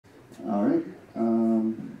All right,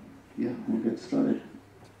 yeah, we'll get started.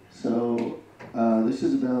 So this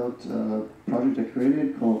is about a project I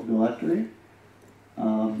created called Galactory.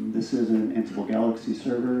 This is an ansible-galaxy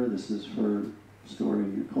server. This is for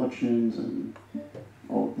storing your collections and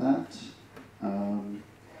all of that.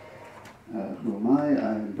 Who am I?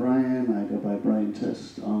 I'm Brian. I go by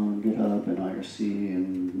briantist on GitHub and IRC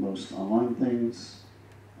and most online things.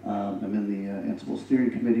 I'm in the Ansible Steering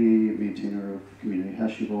Committee, maintainer of Community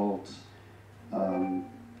Hashi Vault,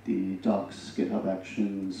 the docs, GitHub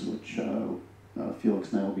Actions, which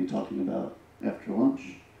Felix and I will be talking about after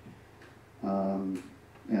lunch, and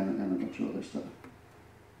a bunch of other stuff.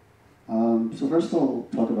 So first I'll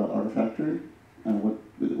talk about Artifactory and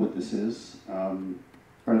what this is.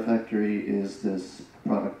 Artifactory is this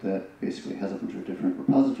product that basically has a bunch of different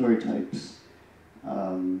repository types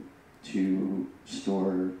to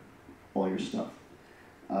store all your stuff.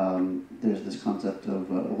 There's this concept of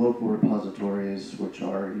local repositories, which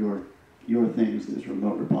are your things. There's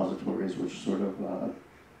remote repositories, which sort of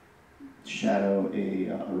shadow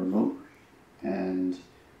a remote. And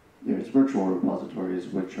there's virtual repositories,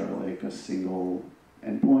 which are like a single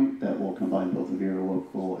endpoint that will combine both of your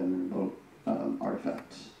local and remote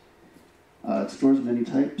artifacts. It stores many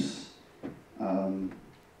types,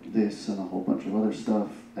 this and a whole bunch of other stuff,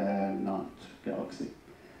 and not Galaxy.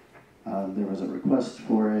 There was a request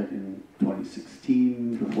for it in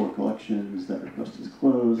 2016 before collections. That request is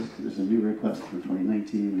closed. There's a new request for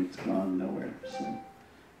 2019. It's gone nowhere.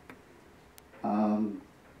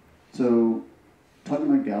 So talking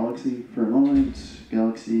about Galaxy for a moment,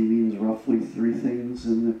 Galaxy means roughly three things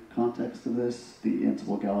in the context of this: the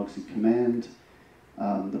ansible-galaxy command,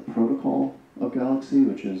 the protocol of Galaxy,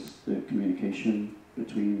 which is the communication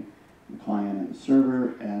between the client and the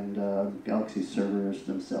server, and Galaxy servers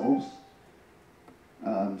themselves.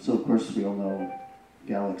 So of course we all know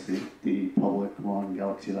Galaxy, the public one,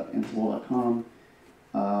 galaxy.ansible.com.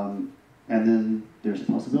 And then there's a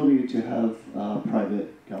possibility to have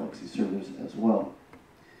private Galaxy servers as well.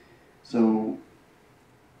 So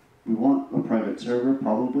we want a private server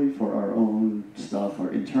probably for our own stuff,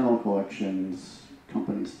 our internal collections,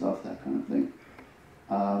 company stuff, that kind of thing.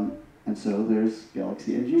 And so there's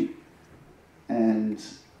Galaxy NG. And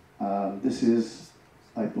this is,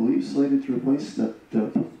 I believe, slated to replace the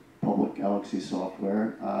public Galaxy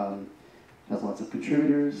software. Has lots of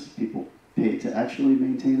contributors. People pay to actually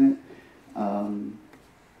maintain it.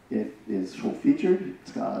 It is full-featured.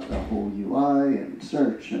 It's got a whole UI and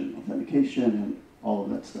search and authentication and all of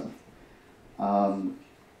that stuff. And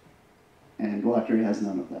Galactory has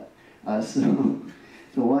none of that.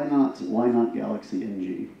 So why not Galaxy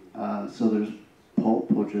NG? So there's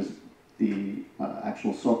Pulp, which is the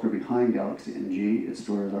actual software behind Galaxy NG. It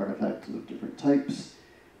stores artifacts of different types,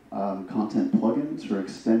 content plugins for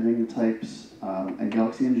extending the types, and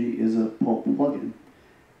Galaxy NG is a Pulp plugin.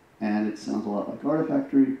 And it sounds a lot like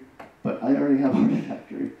Artifactory, but I already have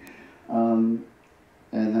Artifactory. And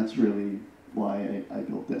that's really why I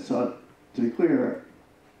built this. So to be clear,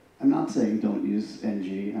 I'm not saying don't use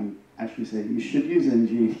NG. I'm actually saying you should use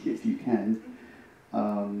NG if you can.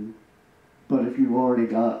 But if you've already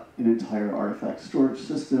got an entire artifact storage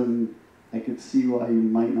system, I could see why you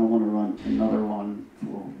might not want to run another one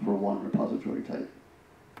for one repository type.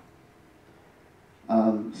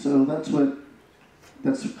 So that's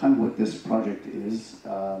kind of what this project is.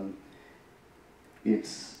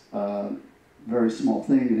 It's a very small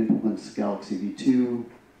thing. It implements Galaxy v2,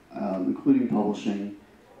 including publishing.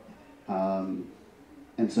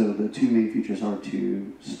 And so the two main features are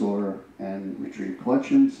to store and retrieve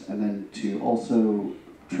collections, and then to also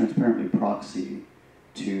transparently proxy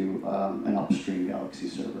to an upstream Galaxy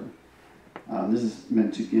server. This is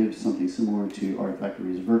meant to give something similar to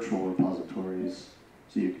Artifactory's virtual repositories,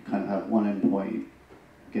 so you can kind of have one endpoint,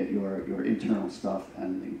 get your internal stuff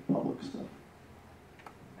and the public stuff.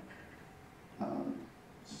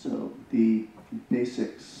 So the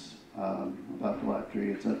basics about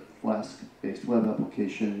Galactory: it's a Flask-based web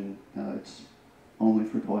application. It's only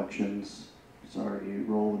for collections. Sorry,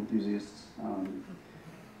 roll enthusiasts.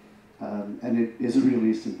 And it is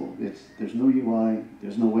really simple. There's no UI.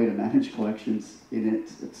 There's no way to manage collections in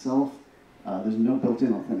it itself. There's no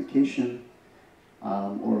built-in authentication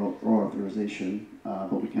or authorization,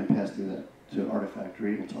 but we can pass through that to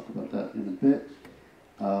Artifactory. We'll talk about that in a bit.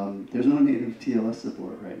 There's no native TLS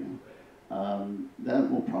support right now.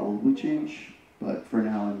 That will probably change, but for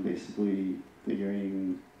now I'm basically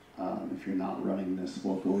figuring if you're not running this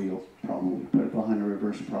locally, you'll probably put it behind a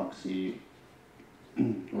reverse proxy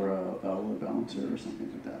or a load balancer or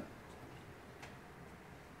something like that.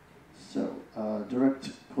 So, direct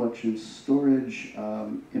collection storage.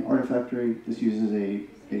 In Artifactory, this uses a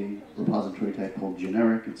repository type called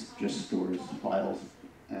generic. It just stores files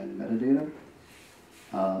and metadata.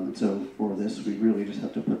 And so for this, we really just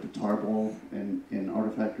have to put the tarball in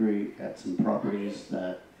Artifactory at some properties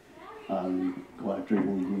that Galactory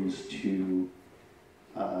will use to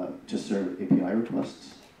serve API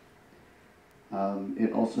requests.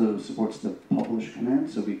 It also supports the publish command,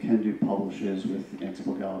 so we can do publishes with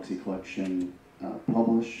ansible-galaxy collection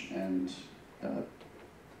publish, and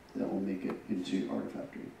that will make it into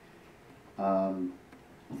Artifactory.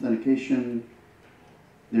 Authentication,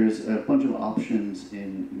 there's a bunch of options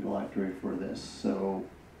in Galactory for this. So,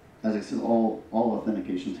 as I said, all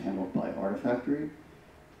authentication is handled by Artifactory,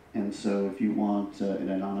 and so if you want an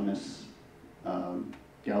anonymous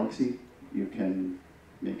Galaxy, you can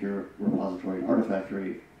make your repository in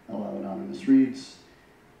Artifactory, allow anonymous reads.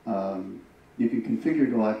 You can configure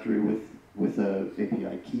Galactory with an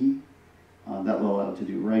API key. That will allow it to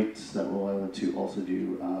do writes, that will allow it to also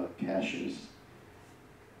do caches.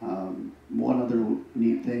 One other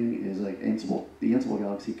neat thing is like the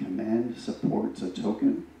ansible-galaxy command supports a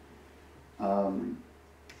token. But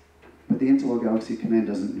the ansible-galaxy command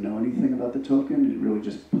doesn't know anything about the token, it really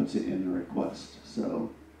just puts it in the request.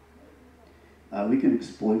 So we can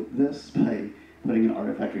exploit this by putting an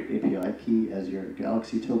Artifactory API key as your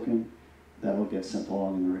Galaxy token. That will get sent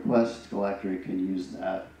along in the request. Galactory can use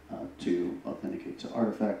that to authenticate to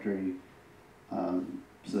Artifactory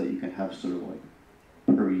so that you can have sort of like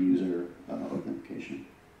per user authentication.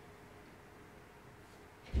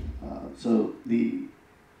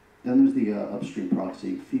 Then there's the upstream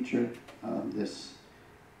proxy feature. This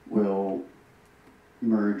will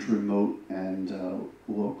merge remote and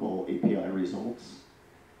local API results,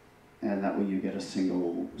 and that way you get a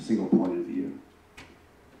single point of view.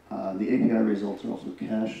 The API results are also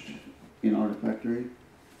cached in Artifactory.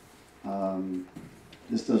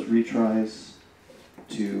 This does retries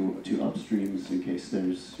to upstreams in case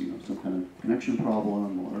there's some kind of connection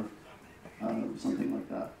problem or something like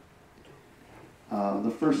that.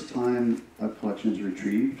 The first time a collection is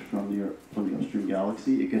retrieved from the upstream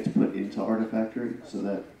Galaxy, it gets put into Artifactory so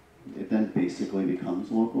that it then basically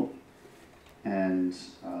becomes local, and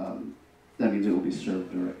that means it will be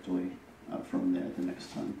served directly from there the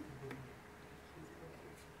next time.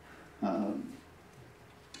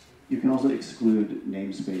 You can also exclude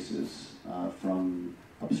namespaces from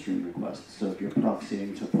upstream requests. So if you're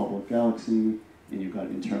proxying to public Galaxy and you've got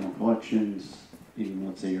internal collections, in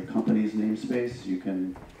let's say your company's namespace, you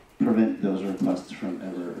can prevent those requests from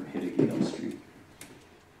ever hitting the upstream.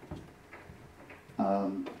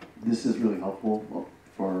 This is really helpful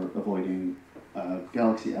for avoiding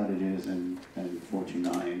Galaxy outages and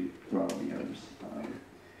 429 throttling errors.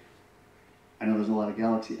 I know there's a lot of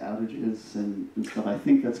Galaxy outages and stuff. I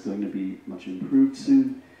think that's going to be much improved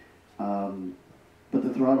soon. But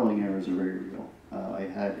the throttling errors are very real.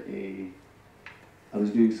 I was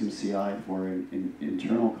doing some CI for an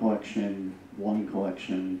internal collection, one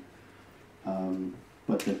collection,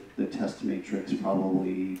 but the test matrix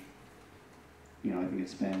probably, I think it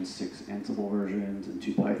spans 6 Ansible versions and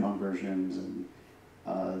 2 Python versions, and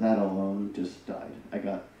that alone just died. I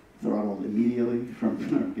got throttled immediately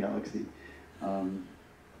from Galaxy,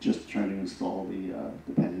 just trying to install the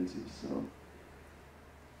dependencies.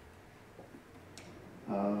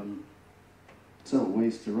 So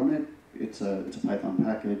ways to run it. It's a Python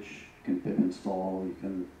package. You can pip install. You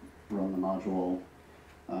can run the module.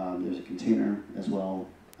 There's a container as well.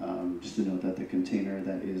 Just to note that the container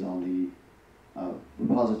that is on the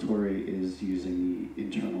repository is using the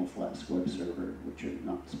internal Flask web server, which you're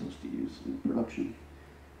not supposed to use in production.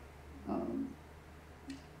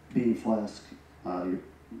 Being Flask, you're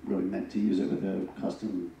really meant to use it with a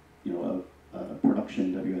custom, a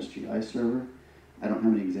production WSGI server. I don't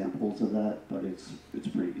have any examples of that, but it's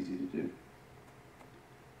pretty easy to do.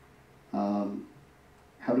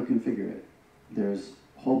 How to configure it? There's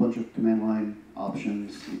a whole bunch of command line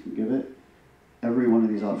options you can give it. Every one of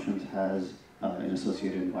these options has an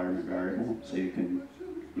associated environment variable, so you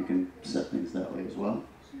can set things that way as well.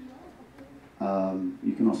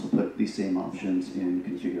 You can also put these same options in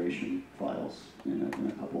configuration files in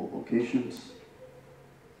a couple of locations.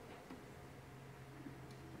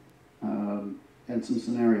 And some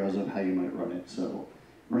scenarios of how you might run it. So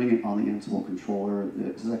running it on the Ansible controller,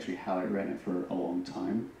 this is actually how I ran it for a long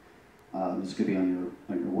time. This could be on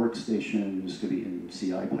your workstation, this could be in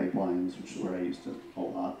CI pipelines, which is where I used it a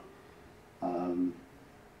lot.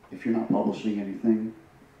 If you're not publishing anything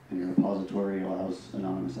and your repository allows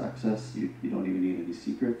anonymous access, you don't even need any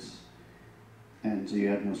secrets. And so you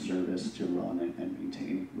have no service to run and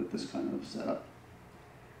maintain with this kind of setup.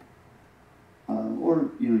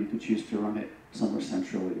 Or you could choose to run it somewhere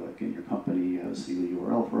centrally, like in your company. You have a single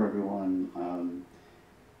URL for everyone.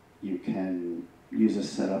 You can use a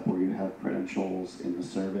setup where you have credentials in the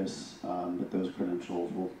service, but those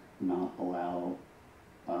credentials will not allow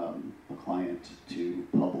a client to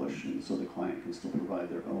publish, and so the client can still provide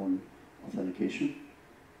their own authentication.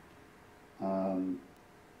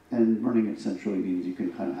 And running it centrally means you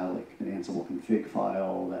can kind of have like an Ansible config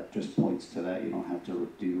file that just points to that. You don't have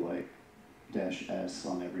to do like -s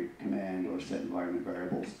on every command or set environment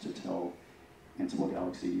variables to tell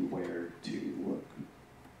ansible-galaxy where to look.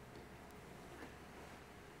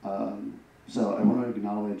 So I want to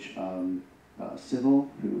acknowledge Civil,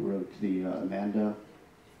 who wrote the Amanda,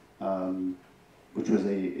 which was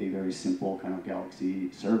a very simple kind of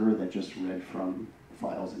Galaxy server that just read from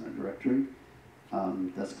files in a directory.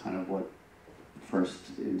 That's kind of what first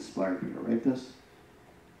inspired me to write this.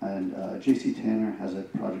 And JC Tanner has a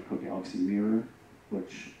project called Galaxy Mirror,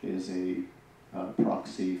 which is a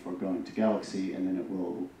proxy for going to Galaxy, and then it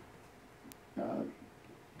will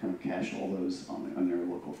kind of cache all those on your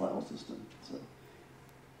local file system. So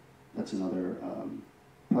that's another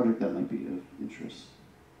project that might be of interest.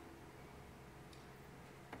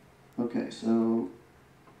 Okay, so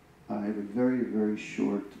I have a very, very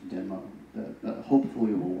short demo that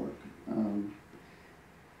hopefully will work.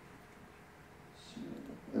 So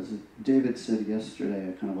as David said yesterday,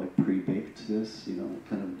 I kind of like pre-baked this,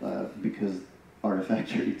 kind of because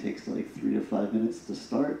Artifactory takes like 3 to 5 minutes to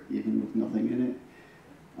start, even with nothing in it.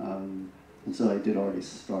 And so I did already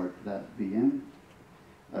start that VM,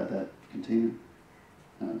 that container.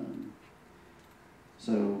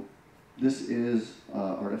 So this is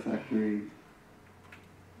Artifactory.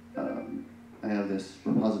 I have this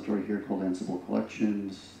repository here called Ansible Collections.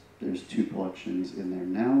 There's 2 collections in there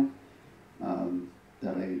now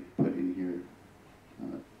that I put in here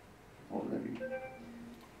already.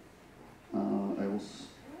 I will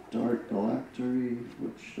start Galactory,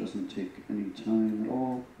 which doesn't take any time at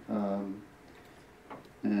all.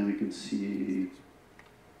 And we can see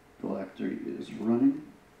Galactory is running.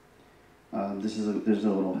 There's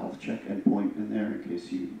a little health check endpoint in there in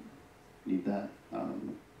case you need that.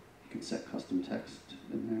 You can set custom text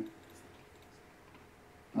in there.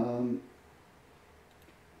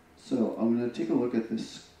 So I'm going to take a look at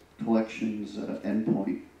this collections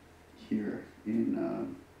endpoint here in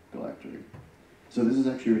Galactory. So this is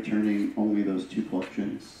actually returning only those 2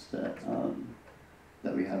 collections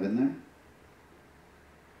that we have in there.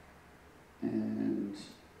 And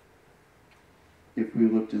if we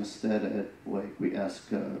looked instead at, like, we ask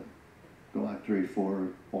Galactory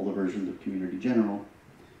for all the versions of Community General,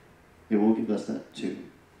 it will give us that too,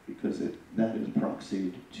 because that is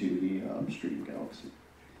proxied to the upstream Galaxy.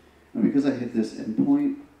 Now, because I hit this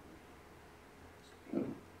endpoint,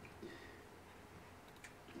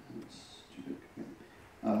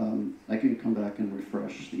 I can come back and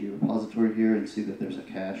refresh the repository here and see that there's a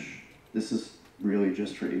cache. This is really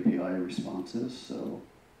just for API responses, so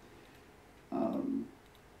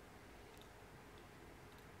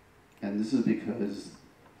and this is because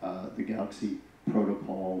the Galaxy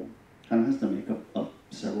protocol kind of has to make up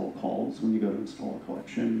several calls when you go to install a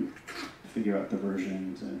collection, figure out the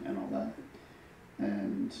versions and all that.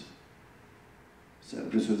 And so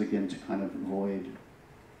this was, again, to kind of avoid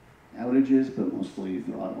outages, but mostly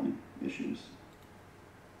throttling issues.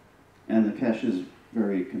 And the cache is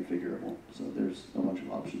very configurable, so there's a bunch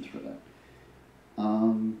of options for that.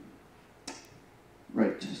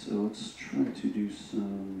 Right, so let's try to do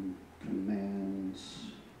some commands.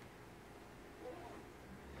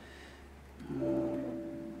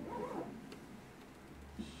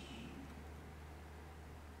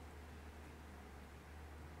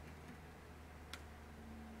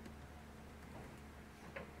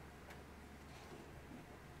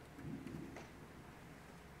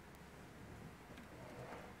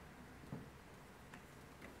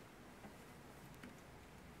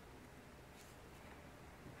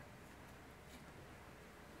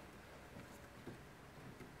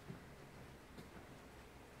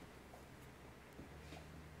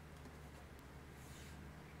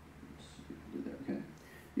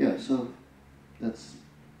 Yeah, so that's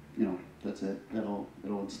it. It'll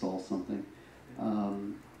install something.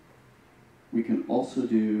 We can also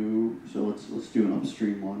do, so let's do an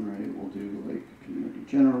upstream one, right? We'll do like Community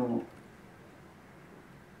General.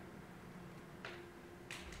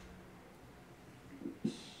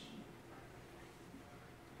 Oops.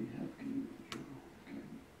 We have Community General. Okay.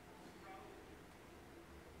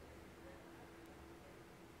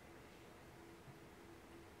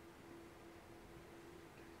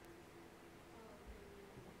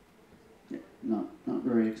 not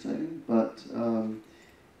very exciting, but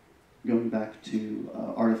going back to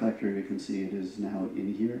Artifactory, we can see it is now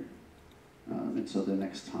in here. And so the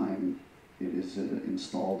next time it is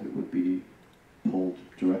installed, it would be pulled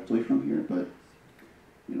directly from here, but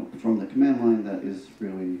from the command line, that is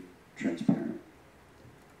really transparent.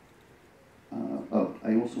 Oh,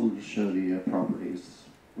 I also wanted to show the properties,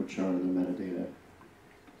 which are the metadata.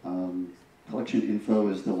 Collection info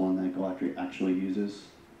is the one that Galactory actually uses,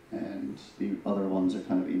 and the other ones are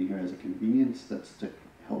kind of in here as a convenience. That's to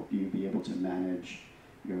help you be able to manage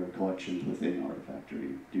your collections within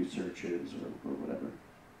Artifactory, do searches or whatever.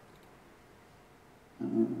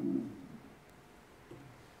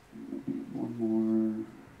 Maybe one more.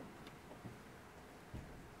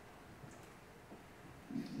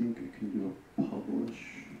 I think I can do a publish.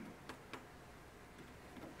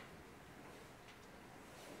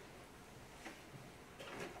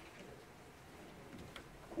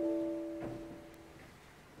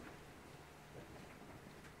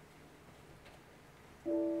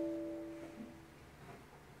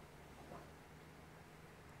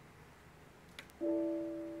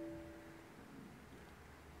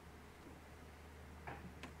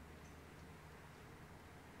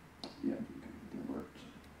 Yeah, okay, that worked.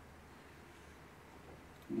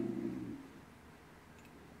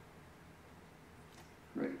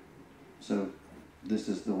 Great. So this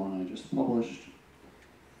is the one I just published.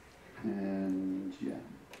 And yeah.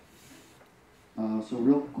 So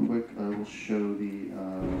real quick, I will show the,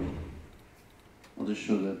 I'll just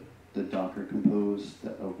show the Docker compose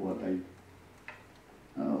of what I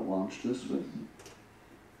launched this with.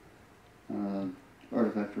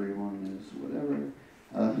 Artifactory one is whatever.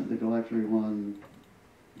 The Galactory one,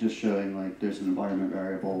 just showing like there's an environment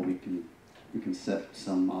variable. We can set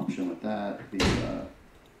some option with that.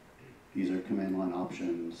 These are command line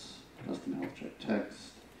options, custom health check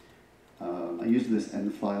text. I use this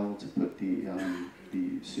end file to put the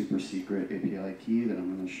super secret API key that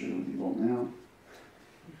I'm going to show you all now.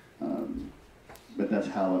 But that's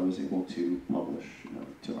how I was able to publish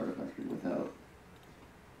to Artifactory without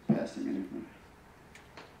passing anything.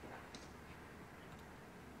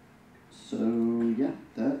 So yeah,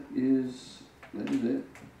 that is it.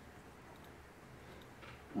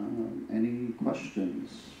 Any questions?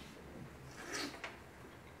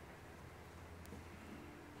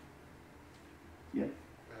 Yeah.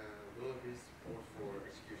 Will there be support for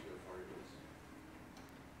execution of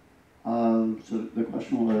variables? So the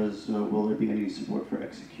question was, will there be any support for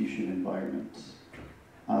execution environments?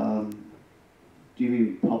 Do you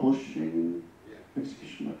mean publishing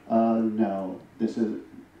execution? No. This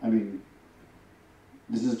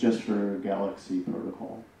is just for Galaxy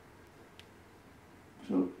protocol.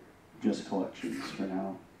 So just collections for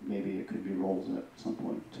now. Maybe it could be roles at some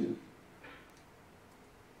point too.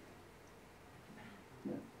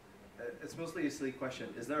 Yeah. It's mostly a silly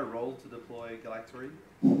question. Is there a role to deploy Galactory?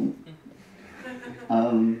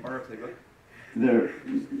 Or a playbook?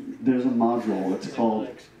 There's a module. It's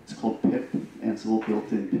called pip, Ansible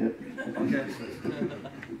built-in pip. Okay.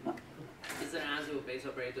 Is there an Ansible base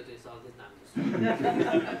operator to install this now?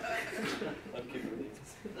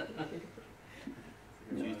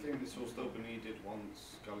 Do you think this will still be needed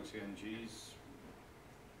once Galaxy NG's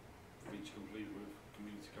feature complete with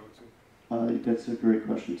Community Galaxy? That's a great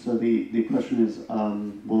question. So the question is,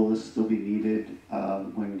 will this still be needed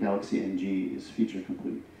when Galaxy NG is feature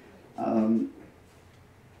complete?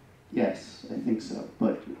 Yes, I think so.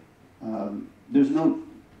 But there's no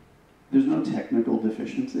technical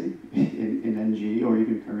deficiency in NG or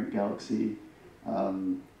even current Galaxy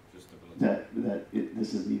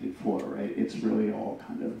this is needed for, right? It's really all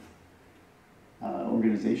kind of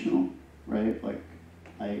organizational, right? Like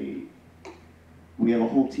we have a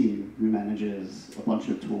whole team who manages a bunch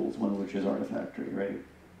of tools, one of which is Artifactory, right?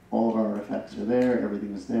 All of our artifacts are there,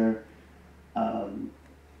 everything is there.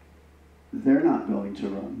 They're not going to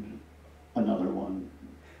run another one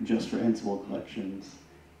just for Ansible collections.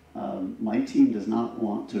 My team does not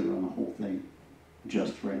want to run a whole thing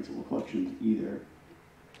just for Ansible collections either.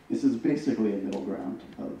 This is basically a middle ground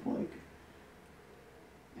of like,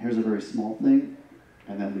 here's a very small thing,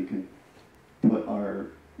 and then we can put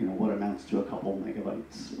our, what amounts to a couple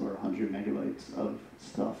megabytes or 100 megabytes of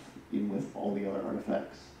stuff in with all the other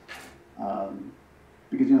artifacts.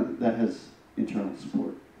 Because that has internal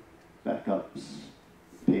support, backups,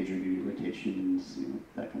 page review, rotations,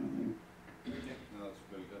 that kind of thing. Yeah, no, that's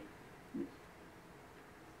very good.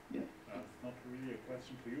 Yeah. It's not really a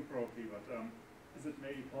question to you probably, but is it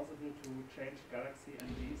maybe possible to change Galaxy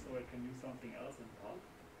NG so it can use something else in bulk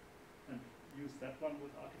and use that one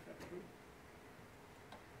with Artifactory?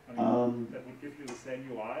 I mean, that would give you the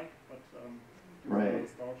same UI, but Right.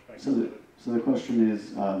 storage back So the question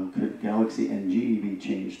is, could Galaxy NG be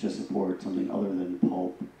changed to support something other than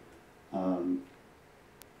pulp?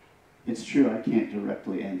 It's true, I can't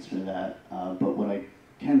directly answer that, but what I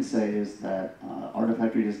can say is that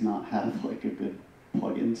Artifactory does not have like a good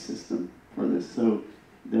plugin system for this, so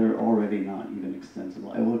they're already not even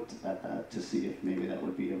extensible. I looked at that to see if maybe that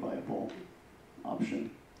would be a viable option.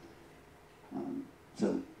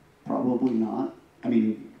 So probably not. I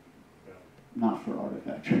mean, Yeah. not for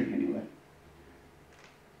Artifactory anyway.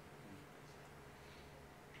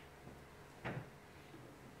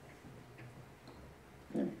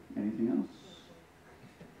 Okay, anything else?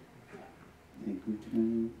 I think we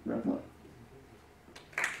can wrap up.